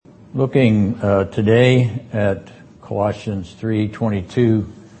Looking today at Colossians 3:22 to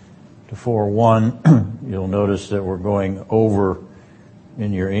 4:1, you'll notice that we're going over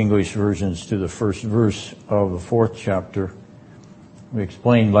in your English versions to the first verse of the fourth chapter. We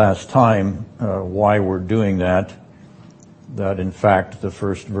explained last time why we're doing that in fact the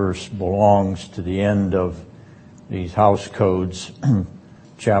first verse belongs to the end of these house codes,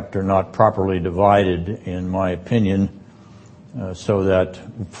 chapter not properly divided in my opinion, so that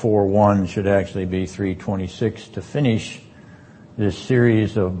 4:1 should actually be 3:26 to finish this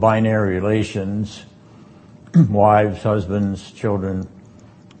series of binary relations, wives, husbands, children,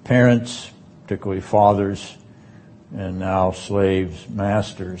 parents, particularly fathers, and now slaves,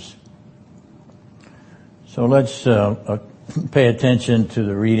 masters. So let's pay attention to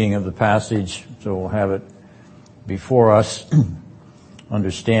the reading of the passage, so we'll have it before us,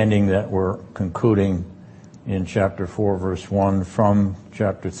 understanding that we're concluding in chapter 4, verse 1 from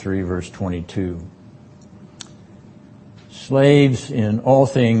chapter 3, verse 22. Slaves, in all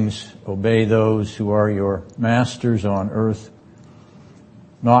things obey those who are your masters on earth,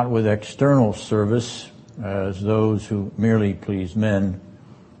 not with external service as those who merely please men,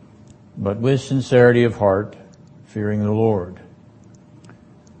 but with sincerity of heart, fearing the Lord.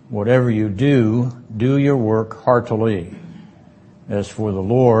 Whatever you do, do your work heartily, as for the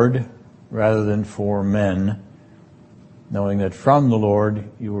Lord rather than for men, knowing that from the Lord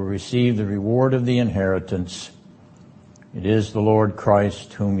you will receive the reward of the inheritance. It is the Lord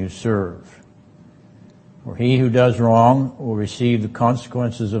Christ whom you serve. For he who does wrong will receive the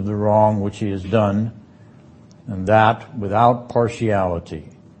consequences of the wrong which he has done, and that without partiality.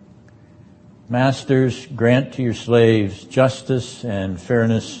 Masters, grant to your slaves justice and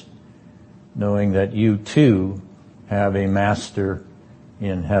fairness, knowing that you too have a master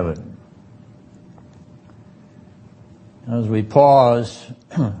in heaven. As we pause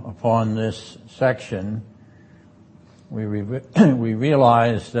upon this section, we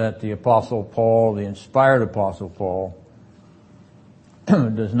realize that the Apostle Paul, the inspired Apostle Paul,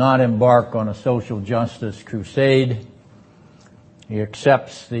 does not embark on a social justice crusade. He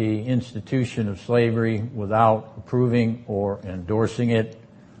accepts the institution of slavery without approving or endorsing it.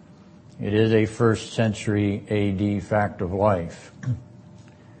 It is a first century AD fact of life.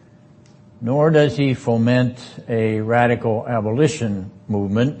 Nor does he foment a radical abolition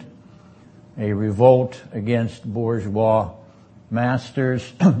movement, a revolt against bourgeois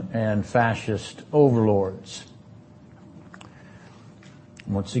masters and fascist overlords.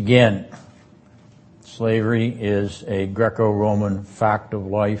 Once again, slavery is a Greco-Roman fact of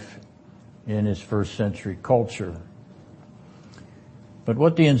life in his first century culture. But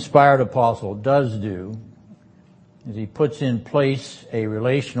what the inspired apostle does do is he puts in place a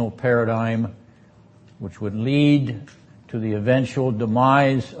relational paradigm which would lead to the eventual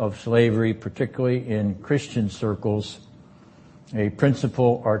demise of slavery, particularly in Christian circles, a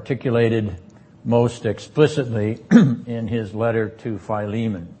principle articulated most explicitly in his letter to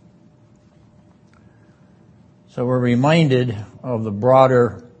Philemon. So we're reminded of the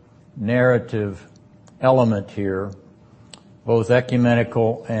broader narrative element here, both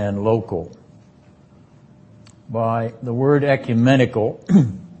ecumenical and local. By the word ecumenical,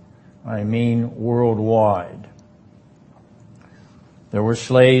 I mean worldwide. There were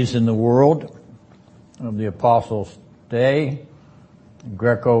slaves in the world of the apostles' day. The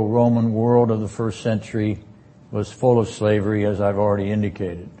Greco-Roman world of the first century was full of slavery, as I've already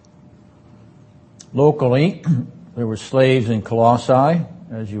indicated. Locally, there were slaves in Colossae,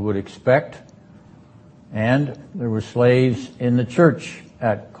 as you would expect, and there were slaves in the church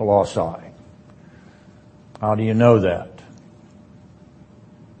at Colossae. How do you know that?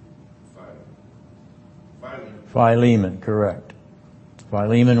 Philemon, correct.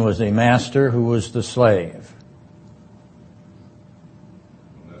 Philemon was a master who was the slave.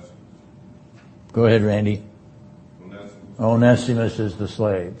 Go ahead, Randy. Onesimus is the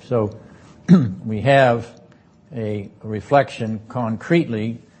slave. So we have a reflection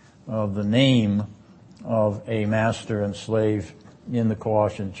concretely of the name of a master and slave in the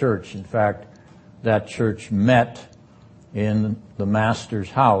Colossian church. In fact, that church met in the master's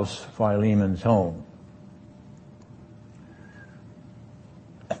house, Philemon's home.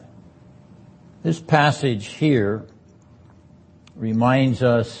 This passage here reminds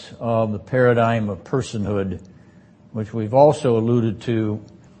us of the paradigm of personhood, which we've also alluded to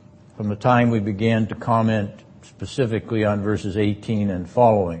from the time we began to comment specifically on verses 18 and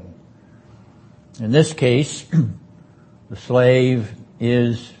following. In this case, the slave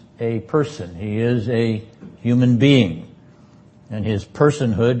is a person. He is a human being. And his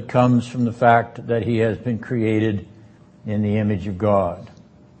personhood comes from the fact that he has been created in the image of God.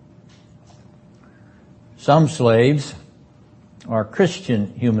 Some slaves are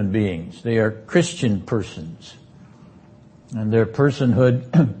Christian human beings. They are Christian persons. And their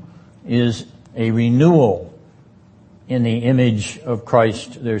personhood is a renewal in the image of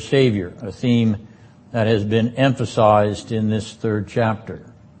Christ, their Savior, a theme that has been emphasized in this third chapter.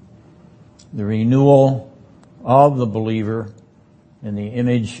 The renewal of the believer in the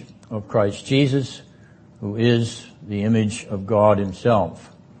image of Christ Jesus, who is the image of God himself.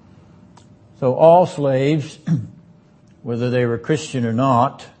 So all slaves, whether they were Christian or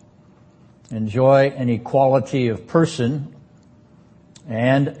not, enjoy an equality of person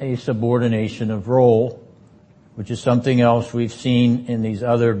and a subordination of role, which is something else we've seen in these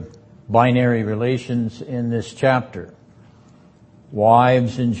other binary relations in this chapter.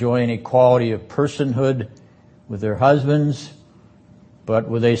 Wives enjoy an equality of personhood with their husbands, but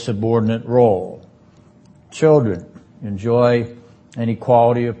with a subordinate role. Children enjoy an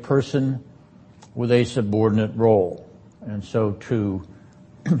equality of person with a subordinate role, and so too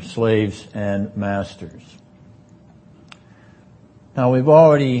slaves and masters. Now, we've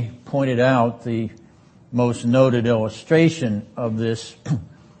already pointed out the most noted illustration of this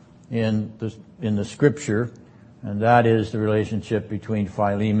in the scripture, and that is the relationship between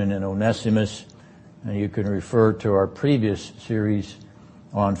Philemon and Onesimus. And you can refer to our previous series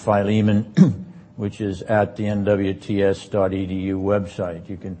on Philemon, which is at the nwts.edu website.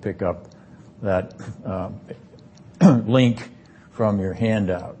 You can pick up that link from your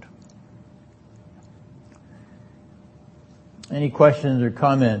handout. Any questions or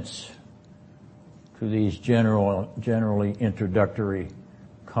comments to these generally introductory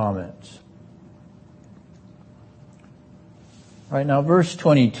comments? Right now, verse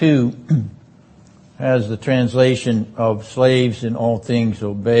 22 has the translation of slaves in all things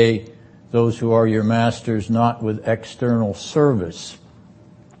obey those who are your masters, not with external service.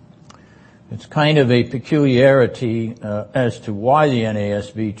 It's kind of a peculiarity as to why the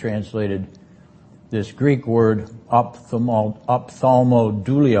NASB translated this Greek word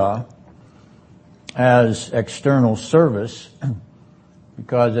ophthalmodulia as external service,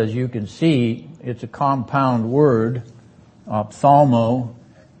 because as you can see, it's a compound word, ophthalmo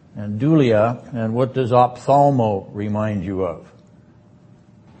and dulia. And what does ophthalmo remind you of?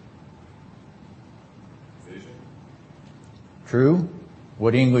 Vision. True?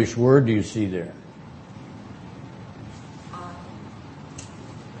 What English word do you see there?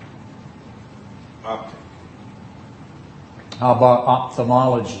 Optic. How about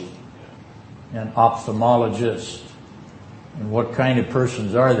ophthalmology and ophthalmologist? And what kind of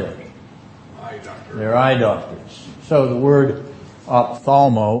persons are they? Eye doctor. They're eye doctors. So the word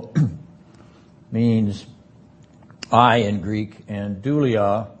ophthalmo means eye in Greek, and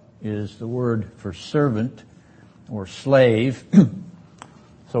dulia is the word for servant or slave.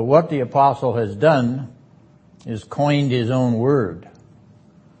 So what the apostle has done is coined his own word.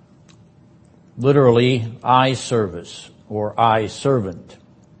 Literally, eye service or eye servant.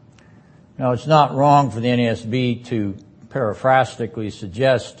 Now, it's not wrong for the NASB to paraphrastically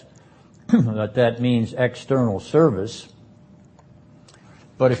suggest that means external service.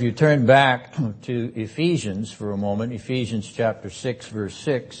 But if you turn back to Ephesians for a moment, Ephesians chapter 6, verse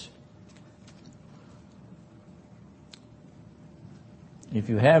 6, if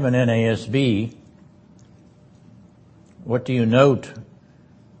you have an NASB, what do you note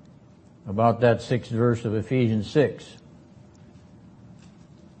about that sixth verse of Ephesians 6?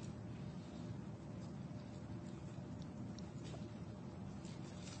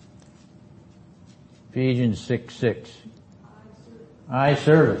 Ephesians 6:6. Eye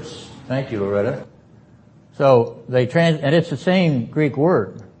service. Thank you, Loretta. So and it's the same Greek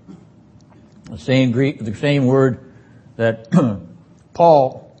word. The same word that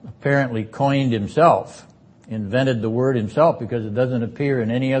Paul apparently coined himself, invented the word himself, because it doesn't appear in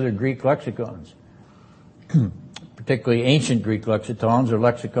any other Greek lexicons, particularly ancient Greek lexicons or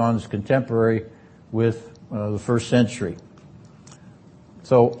lexicons contemporary with the first century.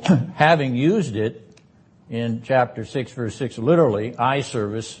 So having used it in chapter 6, verse 6, literally, eye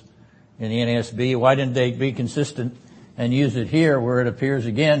service in the NASB, why didn't they be consistent and use it here where it appears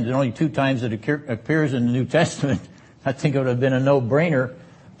again? There's only 2 times it appears in the New Testament. I think it would have been a no-brainer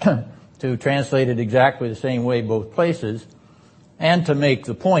to translate it exactly the same way both places, and to make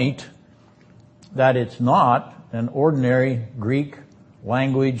the point that it's not an ordinary Greek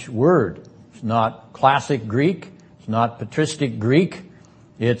language word. It's not classic Greek. It's not patristic Greek.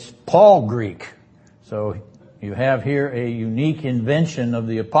 It's Paul Greek. So you have here a unique invention of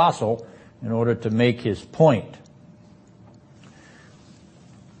the apostle in order to make his point.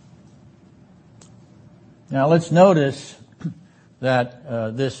 Now let's notice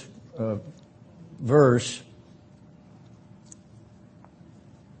that this verse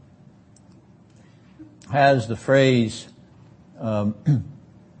has the phrase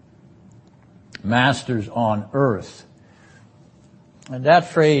masters on earth. And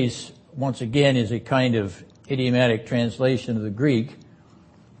that phrase, once again, is a kind of idiomatic translation of the Greek.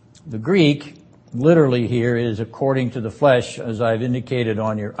 The Greek, literally here, is according to the flesh, as I've indicated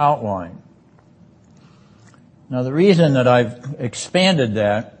on your outline. Now, the reason that I've expanded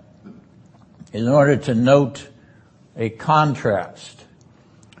that is in order to note a contrast.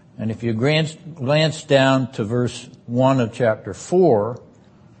 And if you glance down to verse 1 of chapter 4,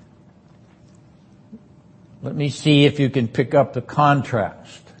 let me see if you can pick up the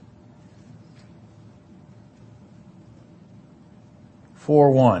contrast.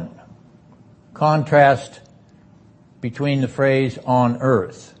 4:1. Contrast between the phrase on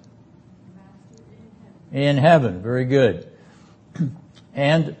earth. In heaven. Very good.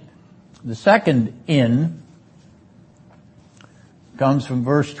 And the second in comes from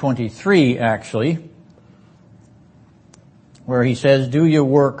verse 23, actually, where he says, do your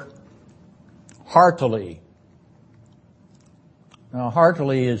work heartily. Now,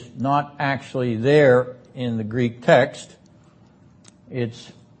 heartily is not actually there in the Greek text.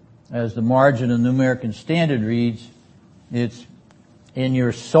 It's, as the margin of the New American Standard reads, it's in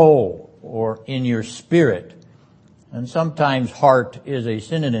your soul or in your spirit. And sometimes heart is a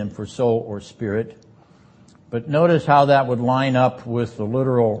synonym for soul or spirit. But notice how that would line up with the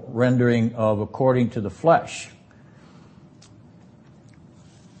literal rendering of according to the flesh.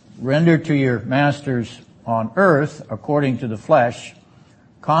 Render to your masters on earth according to the flesh.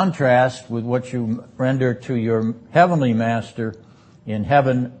 Contrast with what you render to your heavenly master in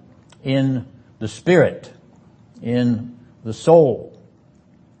heaven, in the spirit, in the soul.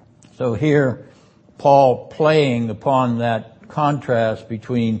 So here, Paul playing upon that contrast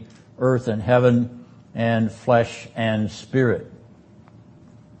between earth and heaven and flesh and spirit.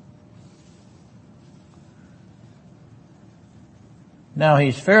 Now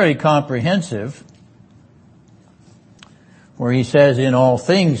he's fairly comprehensive, where he says in all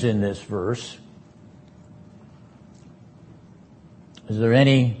things in this verse. Is there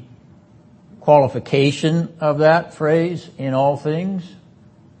any qualification of that phrase, in all things?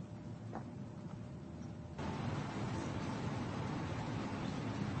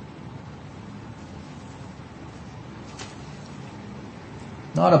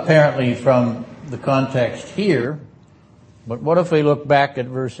 Not apparently from the context here, but what if we look back at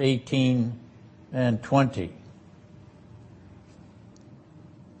verse 18 and 20?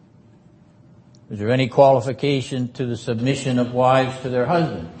 Is there any qualification to the submission of wives to their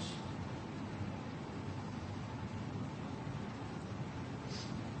husbands?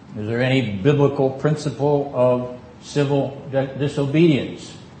 Is there any biblical principle of civil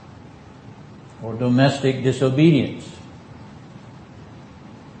disobedience or domestic disobedience?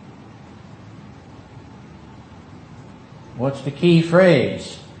 What's the key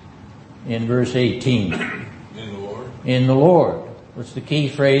phrase in verse 18? In the Lord. In the Lord. What's the key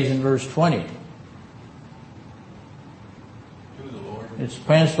phrase in verse 20? To the Lord. It's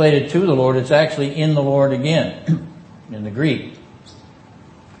translated to the Lord. It's actually in the Lord again in the Greek.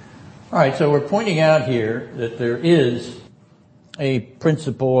 All right, so we're pointing out here that there is a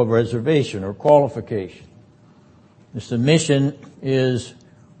principle of reservation or qualification. The submission is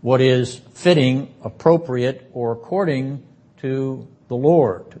what is fitting, appropriate, or according to the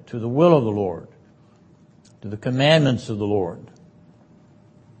Lord, to the will of the Lord, to the commandments of the Lord,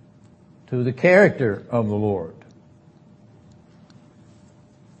 to the character of the Lord.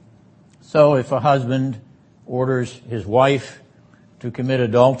 So if a husband orders his wife to commit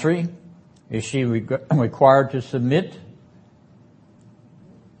adultery, is she required to submit?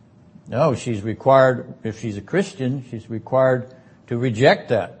 No, she's required, if she's a Christian, she's required to reject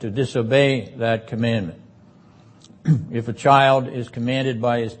that, to disobey that commandment. If a child is commanded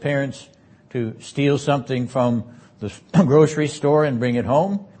by his parents to steal something from the grocery store and bring it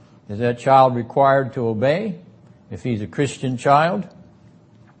home, is that child required to obey if he's a Christian child?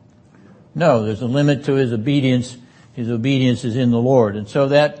 No, there's a limit to his obedience. His obedience is in the Lord. And so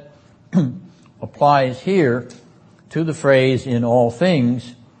that applies here to the phrase in all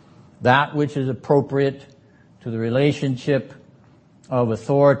things, that which is appropriate to the relationship of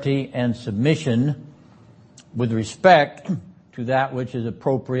authority and submission with respect to that which is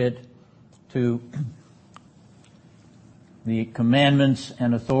appropriate to the commandments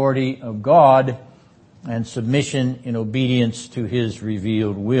and authority of God and submission in obedience to His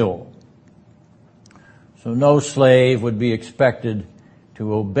revealed will. So no slave would be expected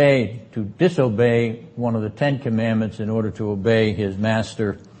to disobey one of the 10 commandments in order to obey his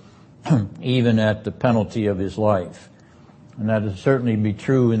master even at the penalty of his life. And that would certainly be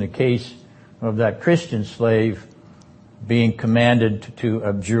true in the case of that Christian slave being commanded to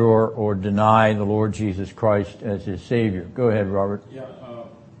abjure or deny the Lord Jesus Christ as his Savior. Go ahead, Robert. Yeah,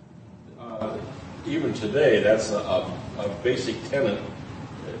 even today, that's a basic tenet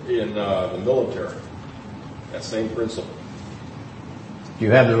in the military. That same principle.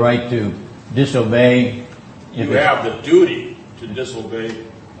 You have the right to disobey. You have the duty to disobey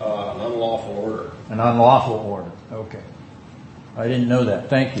an unlawful order. An unlawful order. Okay. I didn't know that.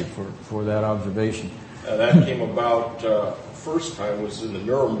 Thank you for that observation. That came about, first time was in the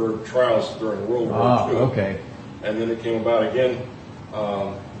Nuremberg trials during World War II. Okay. And then it came about again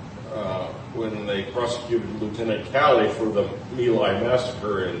when they prosecuted Lieutenant Calley for the My Lai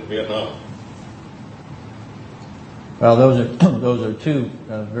massacre in Vietnam. Well, those are two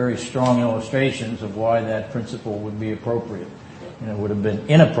very strong illustrations of why that principle would be appropriate. And it would have been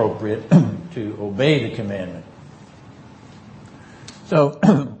inappropriate to obey the commandment.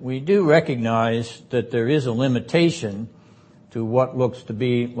 So we do recognize that there is a limitation to what looks to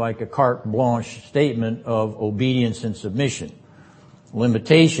be like a carte blanche statement of obedience and submission.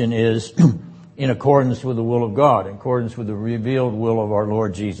 Limitation is in accordance with the will of God, in accordance with the revealed will of our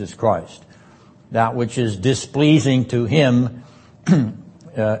Lord Jesus Christ. That which is displeasing to Him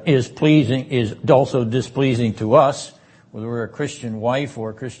is also displeasing to us, whether we're a Christian wife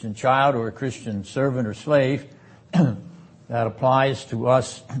or a Christian child or a Christian servant or slave. That applies to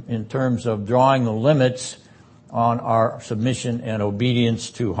us in terms of drawing the limits on our submission and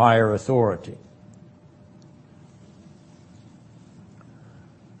obedience to higher authority.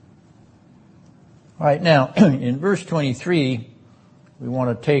 All right, now, in verse 23, we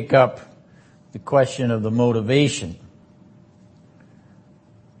want to take up the question of the motivation.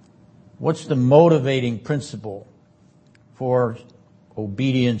 What's the motivating principle for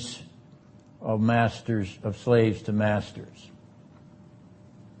obedience of masters, of slaves to masters?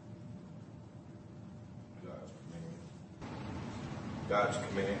 God's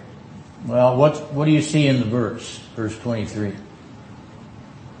command. Well, what do you see in the verse 23?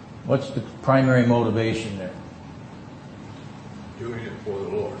 What's the primary motivation there? Doing it for the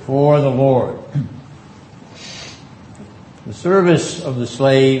Lord. For the Lord. The service of the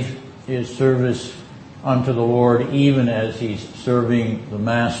slave is service unto the Lord, even as he's serving the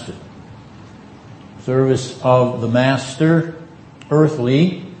master. Service of the master,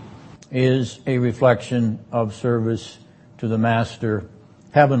 earthly, is a reflection of service to the master,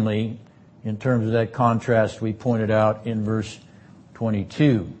 heavenly, in terms of that contrast we pointed out in verse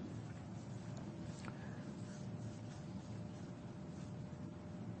 22.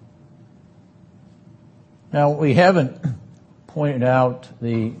 Now, we haven't pointed out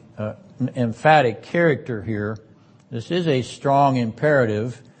the emphatic character here. This is a strong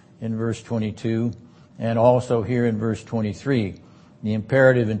imperative in verse 22 and also here in verse 23. The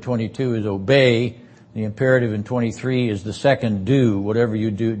imperative in 22 is obey. The imperative in 23 is the second do. Whatever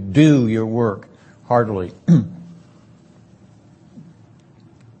you do, do your work heartily.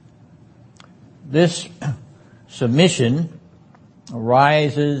 This submission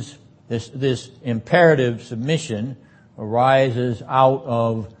arises, this imperative submission arises out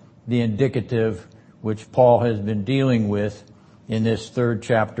of the indicative which Paul has been dealing with in this third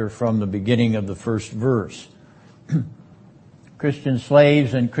chapter from the beginning of the first verse. Christian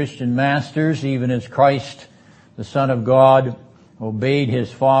slaves and Christian masters, even as Christ, the Son of God, obeyed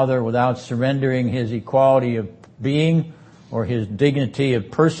his Father without surrendering his equality of being or his dignity of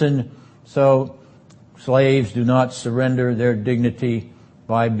person, so slaves do not surrender their dignity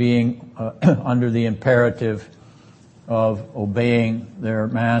by being under the imperative of obeying their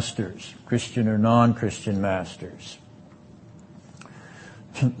masters, Christian or non-Christian masters.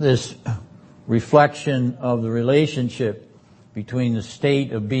 This reflection of the relationship between the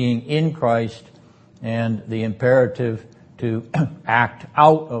state of being in Christ and the imperative to act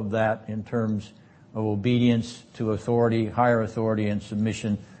out of that in terms of obedience to authority, higher authority, and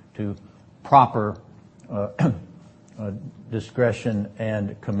submission to proper discretion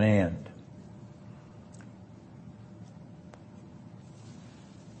and command.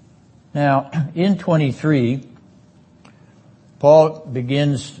 Now, in 23, Paul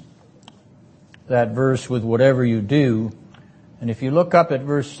begins that verse with whatever you do. And if you look up at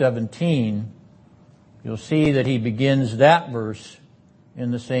verse 17, you'll see that he begins that verse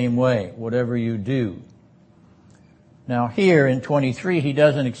in the same way, whatever you do. Now here in 23, he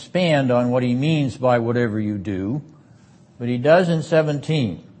doesn't expand on what he means by whatever you do, but he does in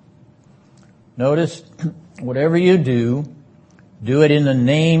 17. Notice, whatever you do, do it in the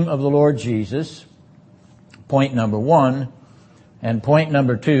name of the Lord Jesus. Point number one. And point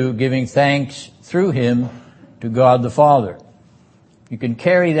number 2, giving thanks through him to God the Father. You can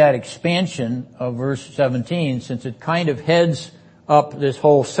carry that expansion of verse 17, since it kind of heads up this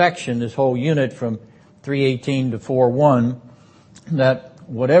whole section, this whole unit from 3:18 to 4:1, that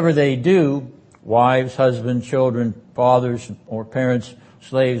whatever they do, wives, husbands, children, fathers or parents,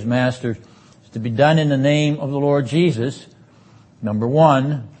 slaves, masters, is to be done in the name of the Lord Jesus. Number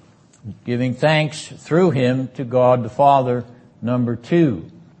 1, giving thanks through him to God the Father. Number 2.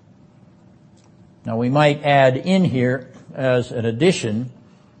 Now we might add in here as an addition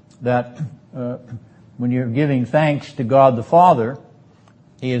that when you're giving thanks to God the Father,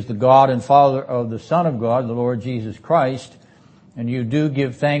 he is the God and Father of the Son of God, the Lord Jesus Christ, and you do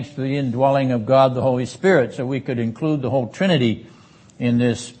give thanks to the indwelling of God the Holy Spirit. So we could include the whole Trinity in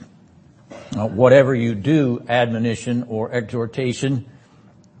this whatever you do admonition or exhortation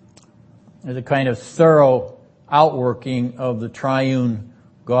as a kind of thorough outworking of the triune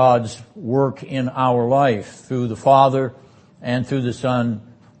God's work in our life through the Father and through the Son,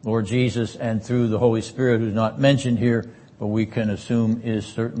 Lord Jesus, and through the Holy Spirit, who's not mentioned here, but we can assume is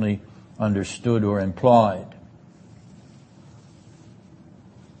certainly understood or implied.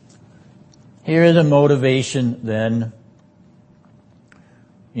 Here is a motivation then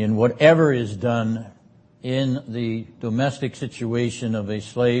in whatever is done in the domestic situation of a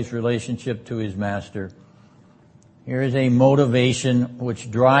slave's relationship to his master. Here is a motivation which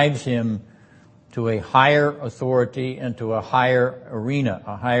drives him to a higher authority and to a higher arena,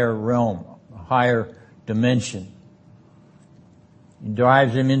 a higher realm, a higher dimension. It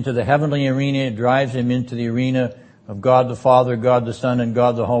drives him into the heavenly arena. It drives him into the arena of God the Father, God the Son, and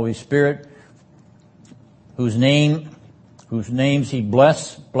God the Holy Spirit, whose names he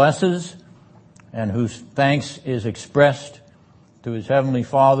blesses, and whose thanks is expressed to his heavenly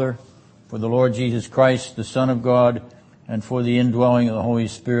Father for the Lord Jesus Christ, the Son of God, and for the indwelling of the Holy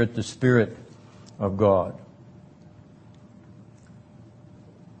Spirit, the Spirit of God.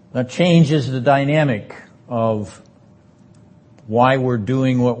 That changes the dynamic of why we're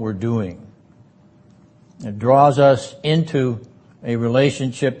doing what we're doing. It draws us into a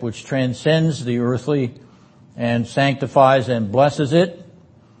relationship which transcends the earthly and sanctifies and blesses it,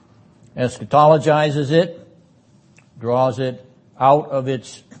 eschatologizes it, draws it out of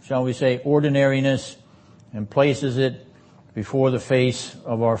its, shall we say, ordinariness, and places it before the face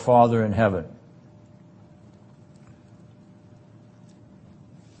of our Father in heaven.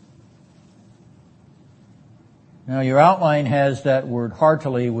 Now your outline has that word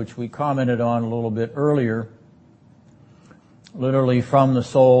heartily, which we commented on a little bit earlier, literally from the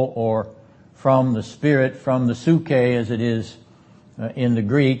soul or from the spirit, from the suke as it is in the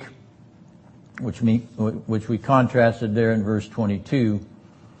Greek, which we contrasted there in verse 22,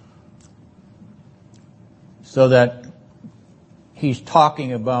 so that he's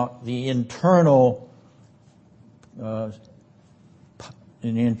talking about the internal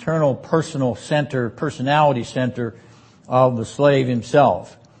personal center, personality center of the slave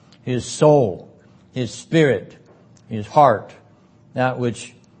himself, his soul, his spirit, his heart, that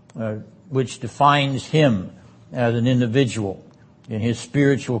which defines him as an individual in his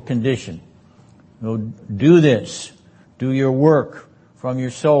spiritual condition. So do this. Do your work from your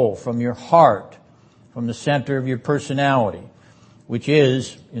soul, from your heart, from the center of your personality, which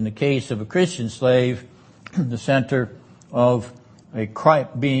is, in the case of a Christian slave, the center of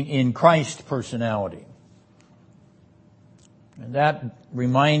being in Christ personality. And that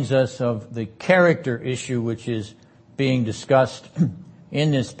reminds us of the character issue which is being discussed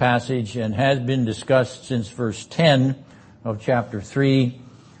in this passage and has been discussed since verse 10 of chapter 3,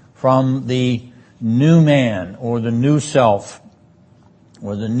 from the new man or the new self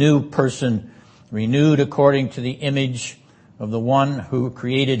or the new person renewed according to the image of the one who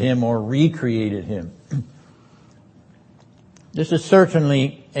created him or recreated him. This is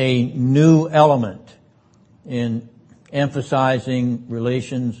certainly a new element in emphasizing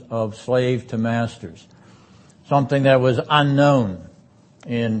relations of slave to masters, something that was unknown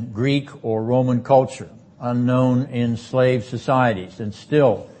in Greek or Roman culture, unknown in slave societies, and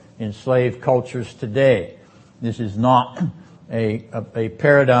still in slave cultures today. This is not a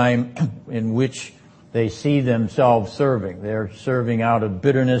paradigm in which they see themselves serving. They're serving out of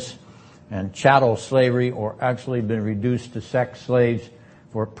bitterness and chattel slavery, or actually been reduced to sex slaves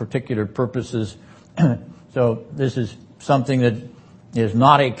for particular purposes. So this is something that is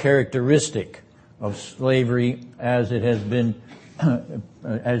not a characteristic of slavery as it has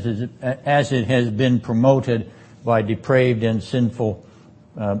been promoted by depraved and sinful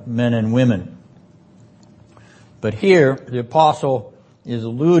men and women. But here the apostle is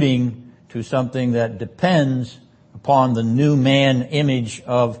alluding to something that depends upon the new man image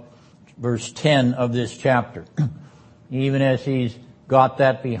of verse 10 of this chapter. Even as he's got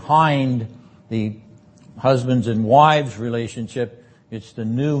that behind the husbands and wives relationship, it's the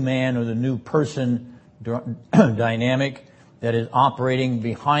new man or the new person dynamic that is operating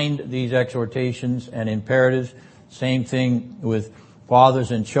behind these exhortations and imperatives. Same thing with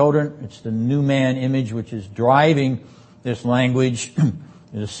fathers and children. It's the new man image which is driving this language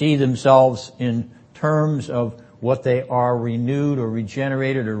to see themselves in terms of what they are renewed or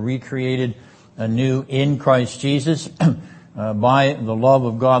regenerated or recreated anew in Christ Jesus by the love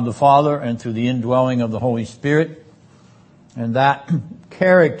of God the Father and through the indwelling of the Holy Spirit. And that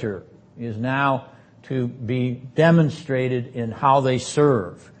character is now to be demonstrated in how they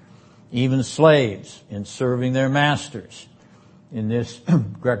serve, even slaves in serving their masters. In this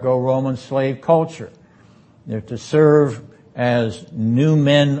Greco-Roman slave culture, they're to serve as new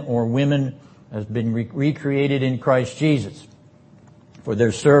men or women has been recreated in Christ Jesus. For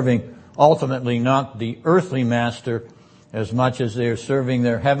they're serving ultimately not the earthly master as much as they're serving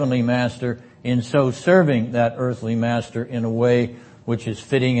their heavenly master, in so serving that earthly master in a way which is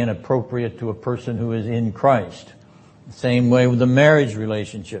fitting and appropriate to a person who is in Christ. Same way with the marriage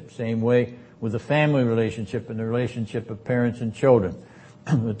relationship, same way with the family relationship and the relationship of parents and children.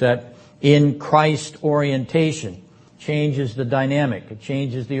 But that in Christ orientation changes the dynamic. It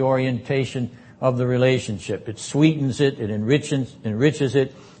changes the orientation of the relationship. It sweetens it, it enriches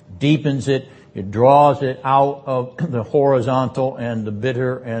it, deepens it, it draws it out of the horizontal and the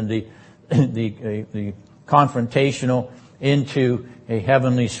bitter and the confrontational into a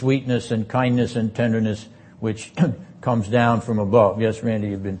heavenly sweetness and kindness and tenderness which comes down from above. Yes, Randy,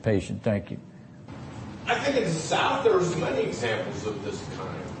 you've been patient. Thank you. I think in the South there was many examples of this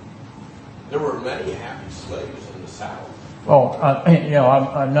kind. There were many happy slaves in the South. Well,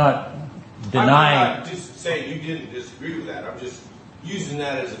 I'm not denying. I'm not just saying you didn't disagree with that. I'm just using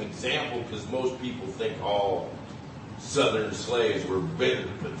that as an example because most people think all Southern slaves were bitter,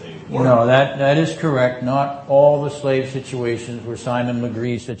 but they weren't. No, that is correct. Not all the slave situations were Simon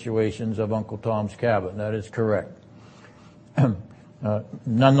Legree situations of Uncle Tom's Cabin. That is correct.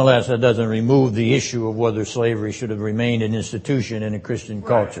 Nonetheless, that doesn't remove the issue of whether slavery should have remained an institution in a Christian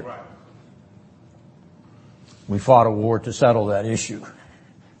culture. Right. We fought a war to settle that issue.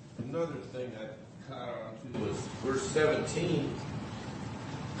 Another thing I caught on to was verse 17.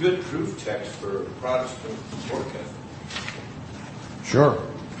 Good proof text for Protestant work ethic. Sure.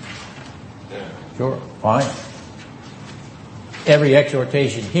 Yeah. Sure. Fine. Every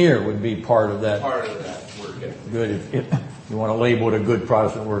exhortation here would be part of that. Part of that work ethic. Good. If you want to label it a good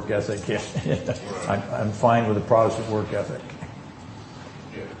Protestant work ethic, yes. I'm fine with a Protestant work ethic.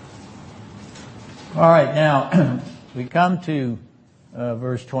 Yeah. All right, now we come to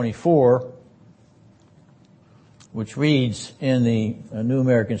verse 24, which reads in the New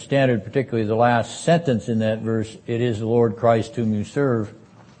American Standard, particularly the last sentence in that verse, "It is the Lord Christ whom you serve,"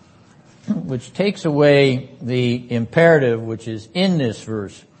 which takes away the imperative which is in this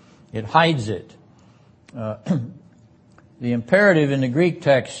verse. It hides it. The imperative in the Greek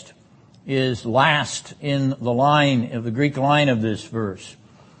text is last in the line of the Greek line of this verse.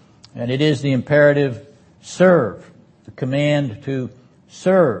 And it is the imperative serve, the command to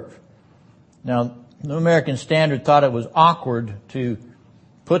serve. Now, the New American Standard thought it was awkward to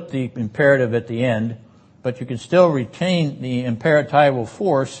put the imperative at the end, but you can still retain the imperatival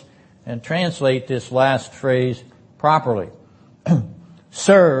force and translate this last phrase properly.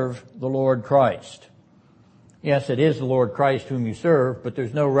 Serve the Lord Christ. Yes, it is the Lord Christ whom you serve, but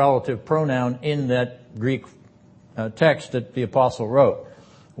there's no relative pronoun in that Greek text that the apostle wrote.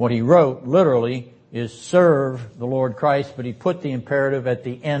 What he wrote, literally, is serve the Lord Christ, but he put the imperative at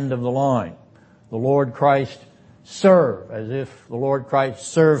the end of the line. The Lord Christ serve, as if the Lord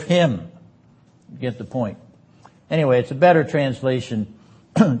Christ serve him. You get the point. Anyway, it's a better translation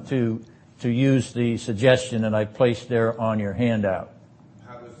to use the suggestion that I placed there on your handout.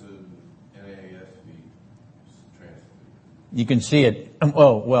 How does the NASB translate? You can see it.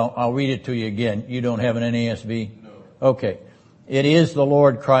 Oh, well, I'll read it to you again. You don't have an NASB? No. Okay. It is the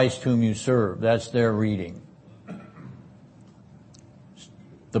Lord Christ whom you serve. That's their reading.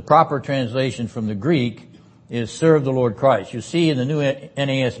 The proper translation from the Greek is serve the Lord Christ. You see in the new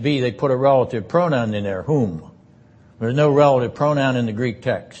NASB they put a relative pronoun in there, whom. There's no relative pronoun in the Greek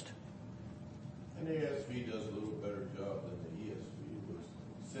text. NASB does a little better job than the ESV.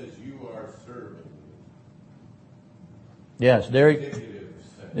 It says you are serving. Yes,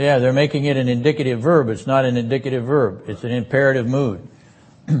 they're making it an indicative verb. It's not an indicative verb. It's an imperative mood.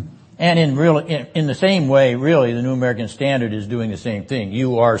 And in the same way, really, the New American Standard is doing the same thing.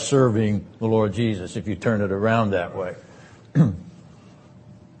 You are serving the Lord Jesus if you turn it around that way. All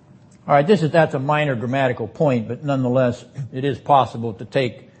right, that's a minor grammatical point, but nonetheless, it is possible to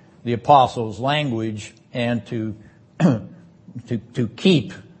take the apostles' language and to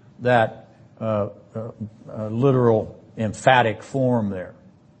keep that literal emphatic form there.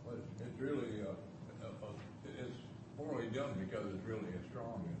 But it's really it's poorly done because it's really a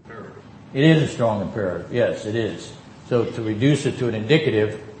strong imperative. It is a strong imperative. Yes, it is. So to reduce it to an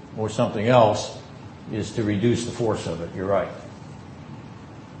indicative or something else is to reduce the force of it. You're right.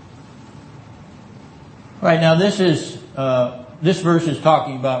 All right, now this verse is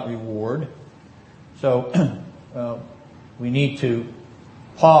talking about reward. So we need to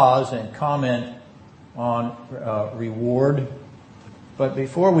pause and comment on reward. But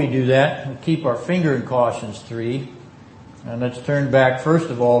before we do that, we'll keep our finger in Colossians 3. And let's turn back first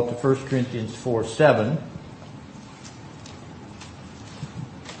of all to 1 Corinthians 4:7.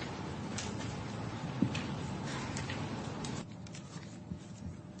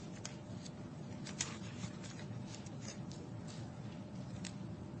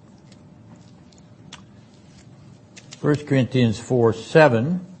 First Corinthians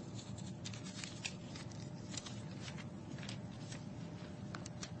 4:7.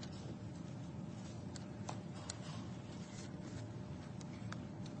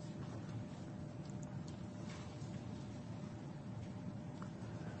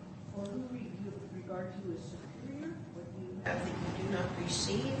 Or who regard to as superior? What you have that you do not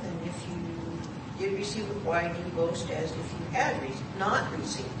receive, and if you did receive it, why do you boast as if you had not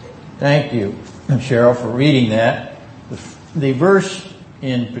received it? Thank you, Cheryl, for reading that. The verse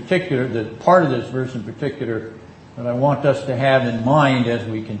in particular, the part of this verse in particular that I want us to have in mind as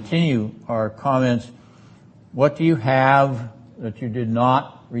we continue our comments, what do you have that you did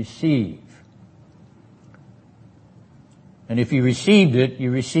not receive? And if you received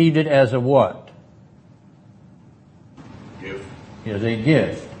it as a what? Gift. As a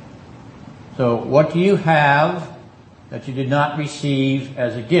gift. So what do you have that you did not receive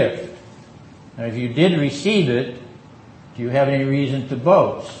as a gift? And if you did receive it, do you have any reason to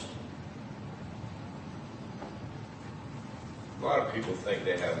boast? A lot of people think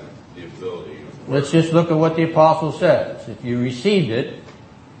they have the ability. Let's just look at what the apostle says. If you received it,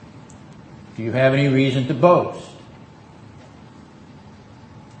 do you have any reason to boast?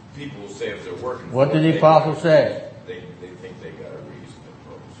 People will say if they're working. What did the apostle say? They think they got a reason to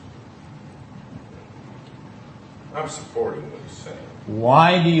boast. I'm supporting what he's saying.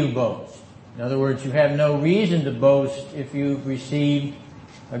 Why do you boast? In other words, you have no reason to boast if you've received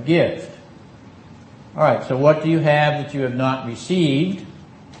a gift. All right, so what do you have that you have not received?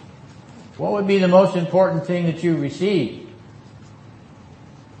 What would be the most important thing that you received?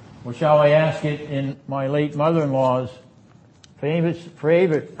 Or shall I ask it in my late mother-in-law's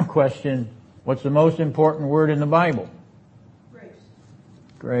favorite question, what's the most important word in the Bible? Grace.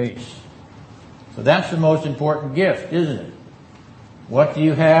 Grace. So that's the most important gift, isn't it? What do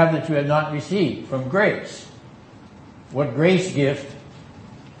you have that you have not received from grace? What grace gift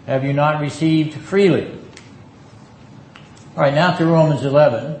have you not received freely? All right, now to Romans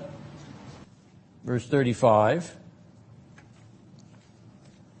 11, verse 35.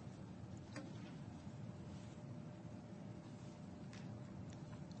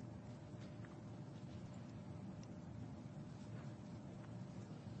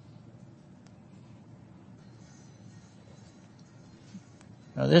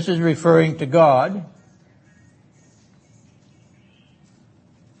 Now this is referring to God.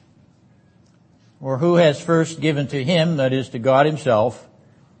 Or who has first given to him, that is to God himself,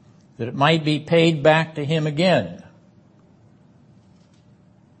 that it might be paid back to him again.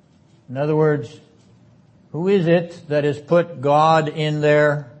 In other words, who is it that has put God in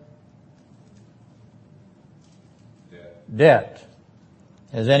their debt?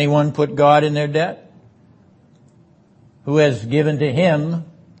 Has anyone put God in their debt? Who has given to him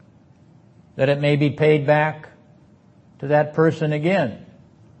that it may be paid back to that person again?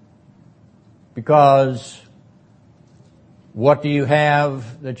 Because what do you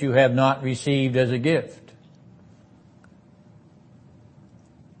have that you have not received as a gift?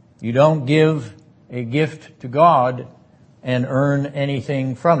 You don't give a gift to God and earn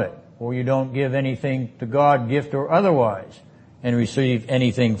anything from it. Or you don't give anything to God, gift or otherwise, and receive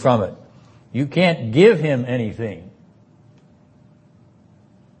anything from it. You can't give him anything.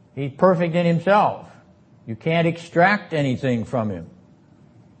 He's perfect in himself. You can't extract anything from him.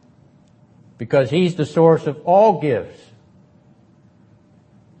 Because he's the source of all gifts.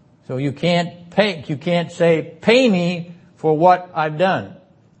 So you can't say, pay me for what I've done.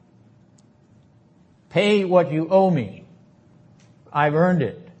 Pay what you owe me. I've earned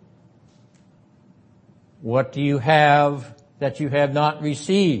it. What do you have that you have not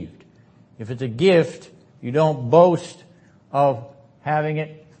received? If it's a gift, you don't boast of having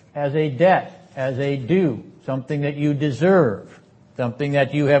it as a debt, as a due, something that you deserve, something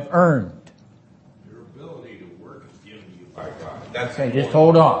that you have earned. Your ability to work is given to you by God. That's Okay, just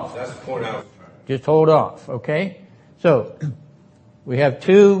hold off. That's the point I was trying to. Just hold off, okay? So, we have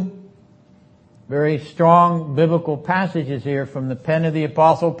two very strong biblical passages here from the pen of the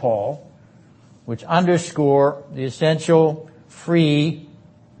Apostle Paul, which underscore the essential free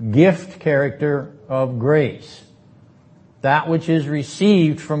gift character of grace. That which is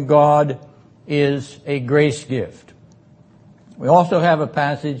received from God is a grace gift. We also have a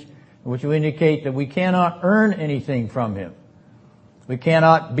passage which will indicate that we cannot earn anything from Him. We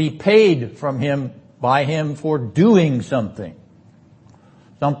cannot be paid from Him, by Him, for doing something.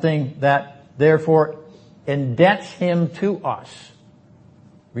 Something that therefore indebts Him to us,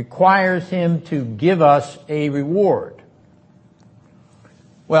 requires Him to give us a reward.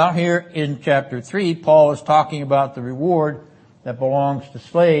 Well, here in chapter 3, Paul is talking about the reward that belongs to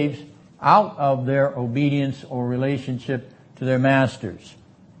slaves out of their obedience or relationship to their masters.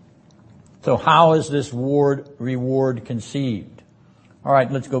 So how is this reward conceived? All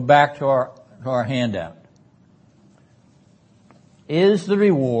right, let's go back to our handout. Is the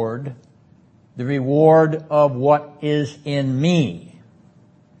reward of what is in me?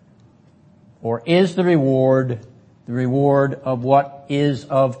 Or is the reward of what is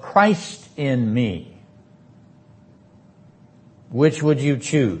of Christ in me? Which would you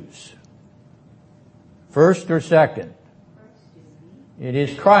choose? First or second? It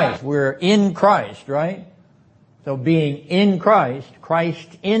is Christ. We're in Christ, right? So being in Christ, Christ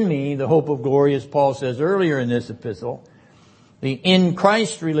in me, the hope of glory, as Paul says earlier in this epistle, the in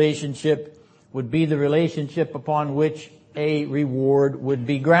Christ relationship would be the relationship upon which a reward would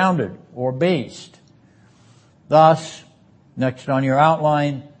be grounded or based. Thus, next on your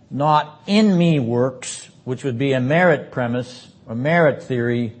outline, not in me works, which would be a merit premise, a merit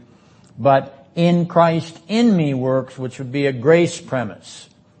theory, but in Christ in me works, which would be a grace premise,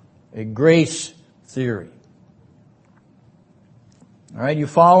 a grace theory. All right, you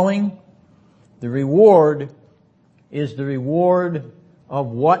following? The reward is the reward of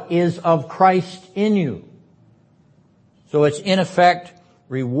what is of Christ in you. So it's in effect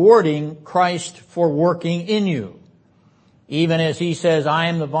rewarding Christ for working in you. Even as He says, I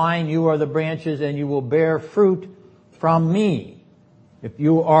am the vine, you are the branches, and you will bear fruit from me. If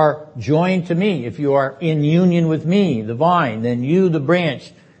you are joined to me, if you are in union with me, the vine, then you, the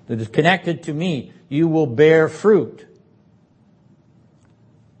branch that is connected to me, you will bear fruit.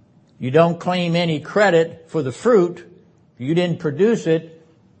 You don't claim any credit for the fruit. You didn't produce it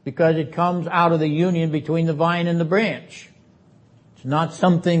because it comes out of the union between the vine and the branch. It's not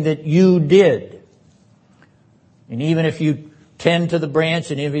something that you did. And even if you tend to the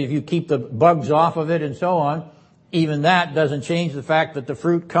branch and if you keep the bugs off of it and so on, even that doesn't change the fact that the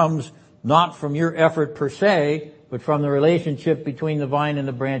fruit comes not from your effort per se, but from the relationship between the vine and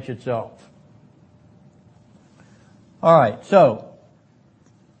the branch itself. All right, so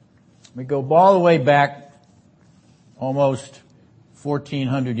we go all the way back almost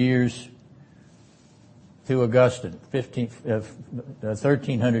 1,400 years to Augustine.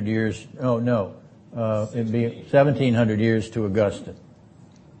 1,300 years. Oh, no. It'd be 1,700 years to Augustine.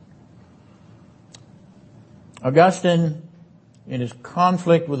 Augustine, in his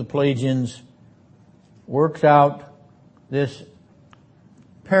conflict with the Pelagians, works out this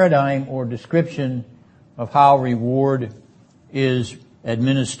paradigm or description of how reward is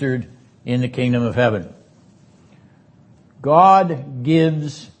administered in the kingdom of heaven. God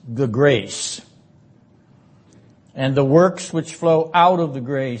gives the grace, and the works which flow out of the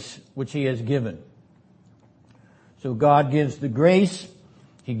grace which He has given. So God gives the grace,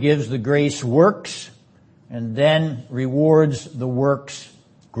 He gives the grace works, and then rewards the works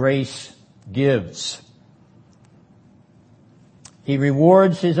grace gives. He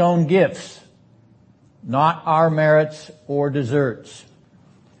rewards His own gifts, not our merits or deserts.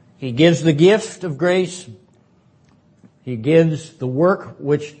 He gives the gift of grace. He gives the work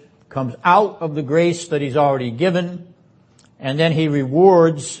which comes out of the grace that He's already given. And then He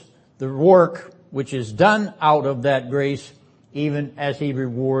rewards the work which is done out of that grace, even as He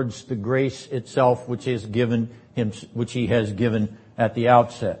rewards the grace itself which is given Him, which He has given at the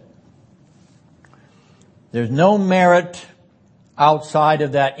outset. There's no merit outside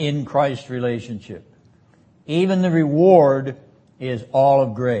of that in Christ relationship. Even the reward is all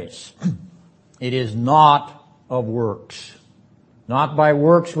of grace. It is not of works. Not by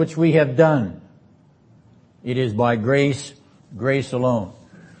works which we have done. It is by grace, grace alone.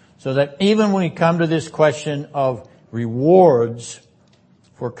 So that even when we come to this question of rewards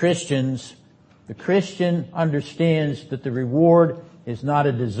for Christians, the Christian understands that the reward is not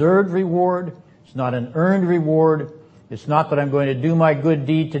a deserved reward. It's not an earned reward. It's not that I'm going to do my good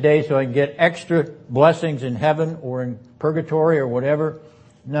deed today so I can get extra blessings in heaven or in purgatory or whatever.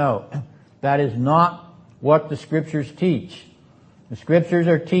 No, that is not what the Scriptures teach. The Scriptures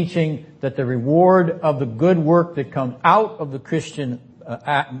are teaching that the reward of the good work that comes out of the Christian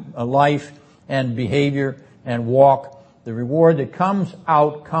life and behavior and walk, the reward that comes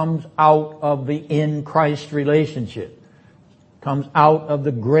out of the in Christ relationship. Comes out of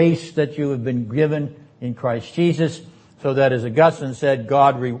the grace that you have been given in Christ Jesus, so that, as Augustine said,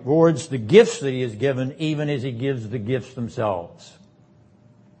 God rewards the gifts that He has given even as He gives the gifts themselves.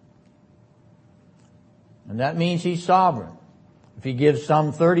 And that means He's sovereign. If He gives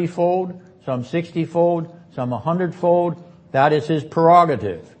some 30-fold, some 60-fold, some 100-fold, that is His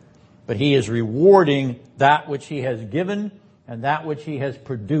prerogative. But He is rewarding that which He has given and that which He has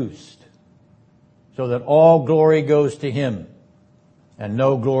produced, so that all glory goes to Him and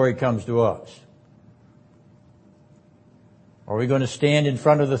no glory comes to us. Are we going to stand in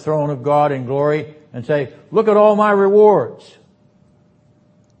front of the throne of God in glory and say, look at all my rewards?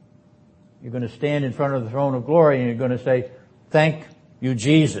 You're going to stand in front of the throne of glory and you're going to say, thank you,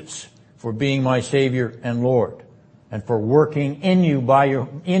 Jesus, for being my Savior and Lord, and for working in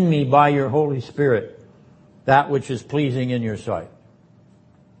me by your Holy Spirit, that which is pleasing in your sight.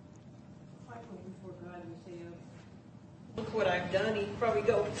 Look what I've done. He'd probably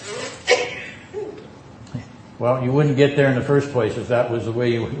go, well, you wouldn't get there in the first place if that was the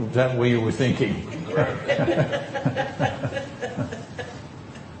way you were thinking.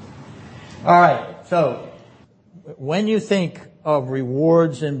 All right. So, when you think of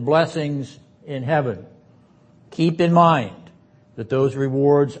rewards and blessings in heaven, keep in mind that those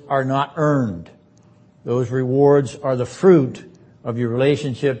rewards are not earned. Those rewards are the fruit of your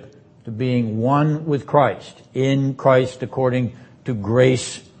relationship to being one with Christ, in Christ according to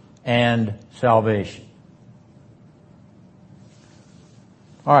grace and salvation.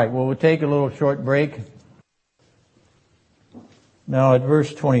 All right, well, we'll take a little short break. Now at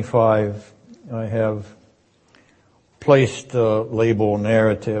verse 25, I have placed the label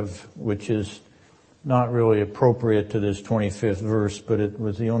narrative, which is not really appropriate to this 25th verse, but it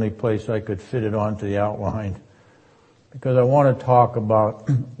was the only place I could fit it onto the outline, because I want to talk about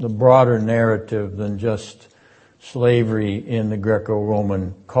the broader narrative than just slavery in the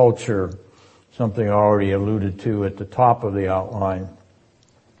Greco-Roman culture, something I already alluded to at the top of the outline.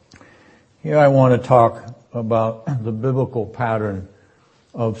 Here I want to talk about the biblical pattern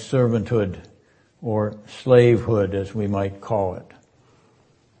of servanthood, or slavehood as we might call it,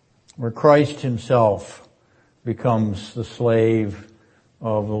 where Christ Himself becomes the slave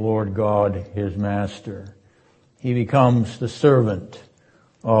of the Lord God, His Master. He becomes the servant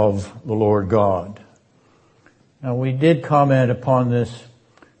of the Lord God. Now, we did comment upon this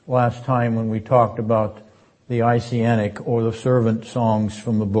last time when we talked about the Isaianic, or the servant songs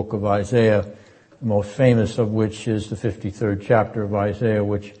from the book of Isaiah, the most famous of which is the 53rd chapter of Isaiah,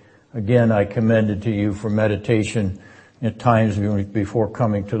 which again I commended to you for meditation at times before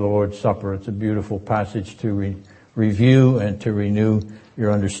coming to the Lord's Supper. It's a beautiful passage to review and to renew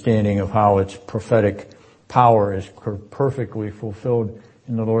your understanding of how its prophetic power is perfectly fulfilled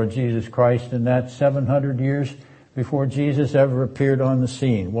in the Lord Jesus Christ, and that's 700 years before Jesus ever appeared on the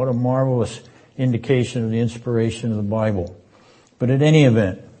scene. What a marvelous indication of the inspiration of the Bible. But at any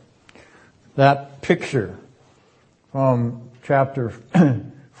event, that picture from chapter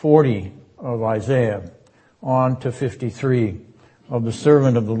 40 of Isaiah on to 53 of the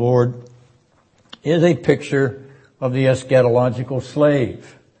servant of the Lord is a picture of the eschatological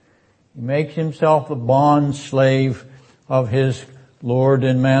slave. He makes himself the bond slave of his Lord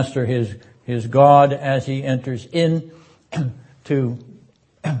and Master, his God, as he enters in to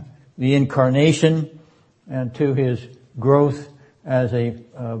the incarnation and to his growth as a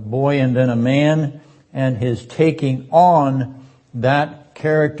boy and then a man, and his taking on that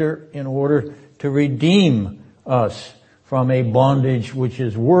character in order to redeem us from a bondage which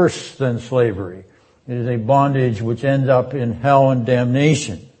is worse than slavery. It is a bondage which ends up in hell and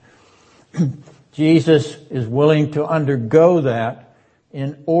damnation. Jesus is willing to undergo that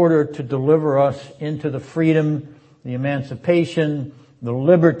in order to deliver us into the freedom, the emancipation, the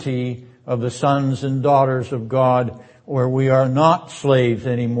liberty of the sons and daughters of God, where we are not slaves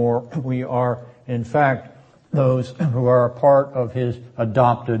anymore. We are, in fact, those who are a part of His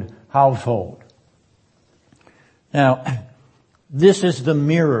adopted household. Now, this is the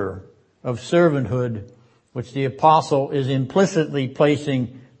mirror of servanthood which the apostle is implicitly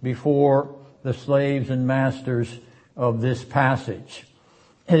placing before the slaves and masters of this passage.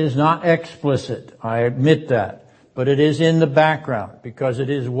 It is not explicit, I admit that, but it is in the background because it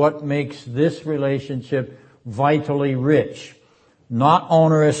is what makes this relationship vitally rich. Not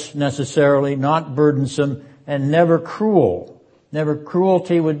onerous necessarily, not burdensome, and never cruel. Never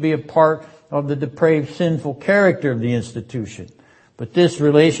cruelty would be a part of the depraved, sinful character of the institution. But this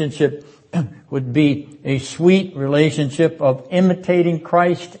relationship would be a sweet relationship of imitating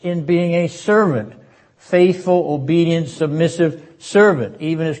Christ in being a servant. Faithful, obedient, submissive servant.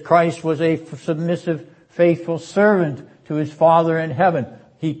 Even as Christ was a submissive, faithful servant to His Father in heaven.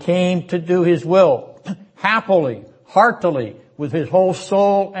 He came to do His will. Happily, heartily, with His whole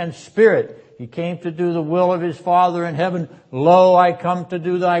soul and spirit. He came to do the will of His Father in heaven. Lo, I come to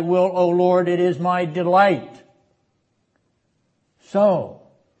do Thy will, O Lord, it is my delight. So,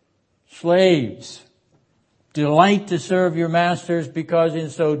 slaves, delight to serve your masters because in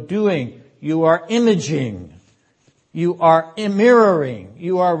so doing you are imaging, you are mirroring,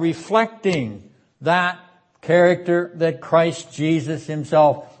 you are reflecting that character that Christ Jesus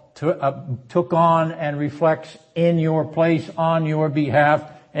Himself took on and reflects in your place, on your behalf,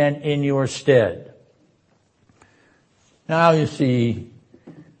 and in your stead. Now you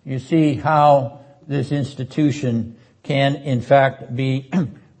see how this institution can in fact be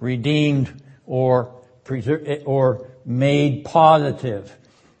redeemed or made positive.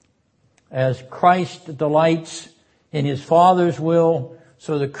 As Christ delights in His Father's will,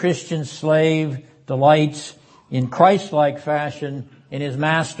 so the Christian slave delights in Christ-like fashion in his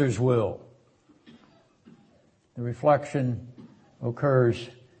master's will. The reflection occurs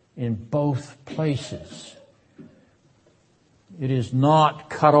in both places. It is not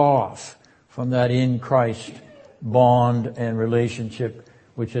cut off from that in Christ bond and relationship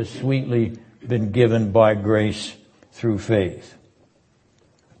which has sweetly been given by grace through faith.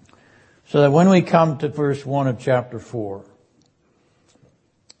 So that when we come to verse 1 of chapter 4,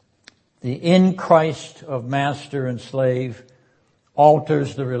 the in Christ of master and slave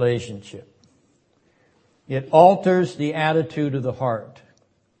alters the relationship. It alters the attitude of the heart.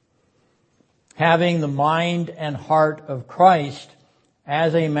 Having the mind and heart of Christ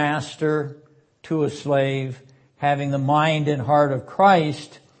as a master to a slave, having the mind and heart of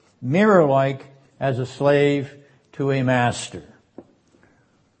Christ mirror-like as a slave to a master.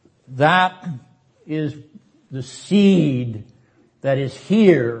 That is the seed that is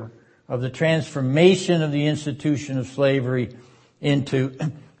here of the transformation of the institution of slavery into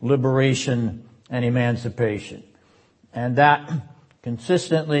liberation and emancipation. And that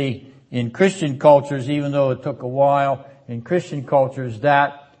consistently in Christian cultures, even though it took a while, in Christian cultures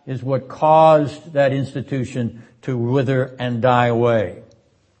that is what caused that institution to wither and die away.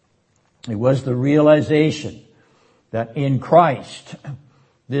 It was the realization that in Christ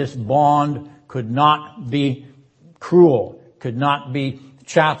this bond could not be cruel, could not be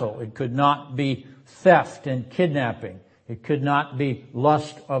chattel, it could not be theft and kidnapping, it could not be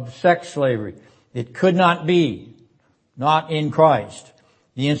lust of sex slavery. It could not be, not in Christ.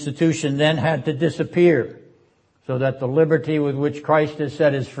 The institution then had to disappear so that the liberty with which Christ has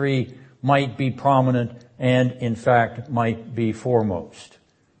set us free might be prominent and, in fact, might be foremost.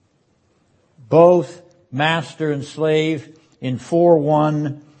 Both master and slave in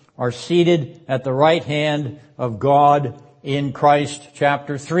 4:1 are seated at the right hand of God in Christ,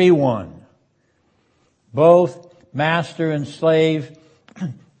 chapter 3:1. Both master and slave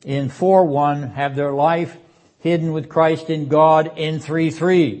in 4:1 have their life hidden with Christ in God in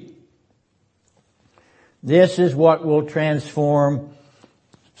 3:3. This is what will transform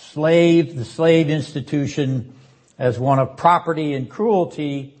the slave institution as one of property and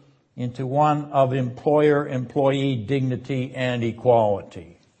cruelty into one of employer-employee dignity and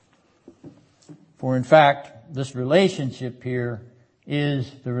equality. For in fact, this relationship here is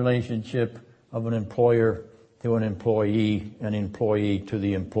the relationship of an employer to an employee to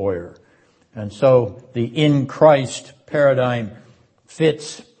the employer. And so the in Christ paradigm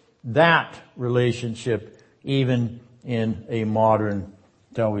fits that relationship even in a modern,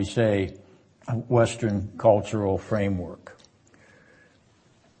 shall we say, Western cultural framework.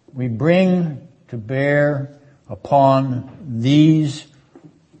 We bring to bear upon these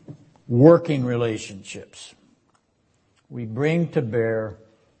working relationships. We bring to bear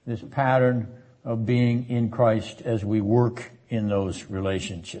this pattern of being in Christ as we work in those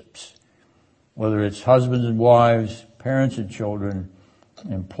relationships. Whether it's husbands and wives, parents and children,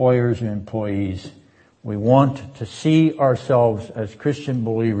 employers and employees, we want to see ourselves as Christian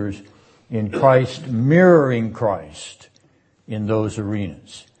believers in Christ, mirroring Christ in those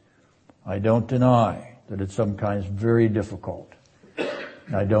arenas. I don't deny that it's sometimes very difficult.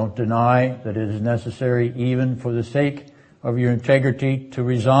 I don't deny that it is necessary, even for the sake of your integrity, to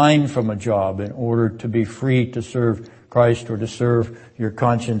resign from a job in order to be free to serve Christ or to serve your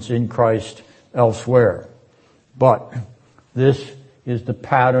conscience in Christ elsewhere. But this is the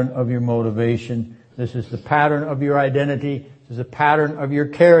pattern of your motivation. This is the pattern of your identity. This is the pattern of your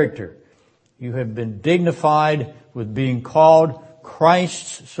character. You have been dignified with being called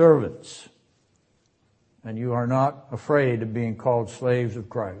Christ's servants. And you are not afraid of being called slaves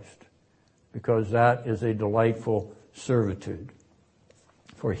of Christ, because that is a delightful servitude.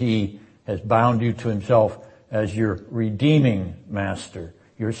 For He has bound you to Himself as your redeeming master,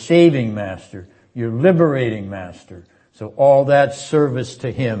 your saving master, your liberating master. So all that service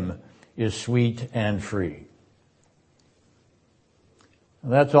to Him is sweet and free.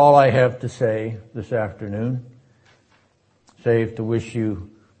 That's all I have to say this afternoon, save to wish you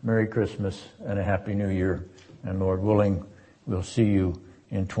Merry Christmas and a Happy New Year. And Lord willing, we'll see you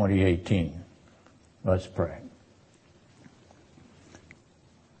in 2018. Let's pray.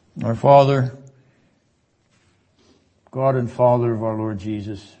 Our Father, God and Father of our Lord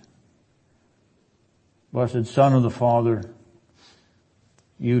Jesus, blessed Son of the Father,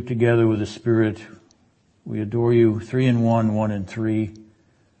 you together with the Spirit, we adore you, 3 in 1, 1 in 3.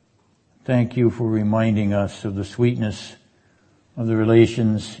 Thank you for reminding us of the sweetness of the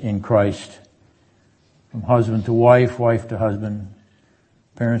relations in Christ, from husband to wife, wife to husband,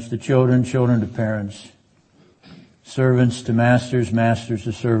 parents to children, children to parents, servants to masters, masters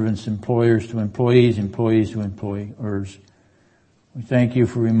to servants, employers to employees, employees to employers. We thank you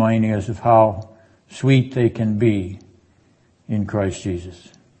for reminding us of how sweet they can be in Christ Jesus.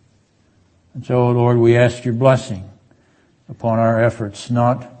 And so, Lord, we ask your blessing upon our efforts,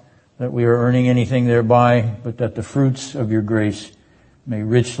 not that we are earning anything thereby, but that the fruits of your grace may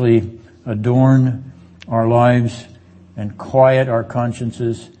richly adorn our lives and quiet our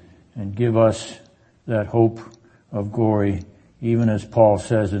consciences and give us that hope of glory, even as Paul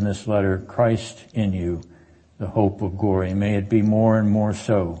says in this letter, Christ in you, the hope of glory. May it be more and more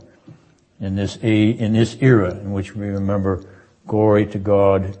so in this era in which we remember glory to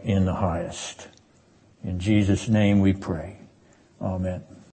God in the highest. In Jesus' name we pray. Amen.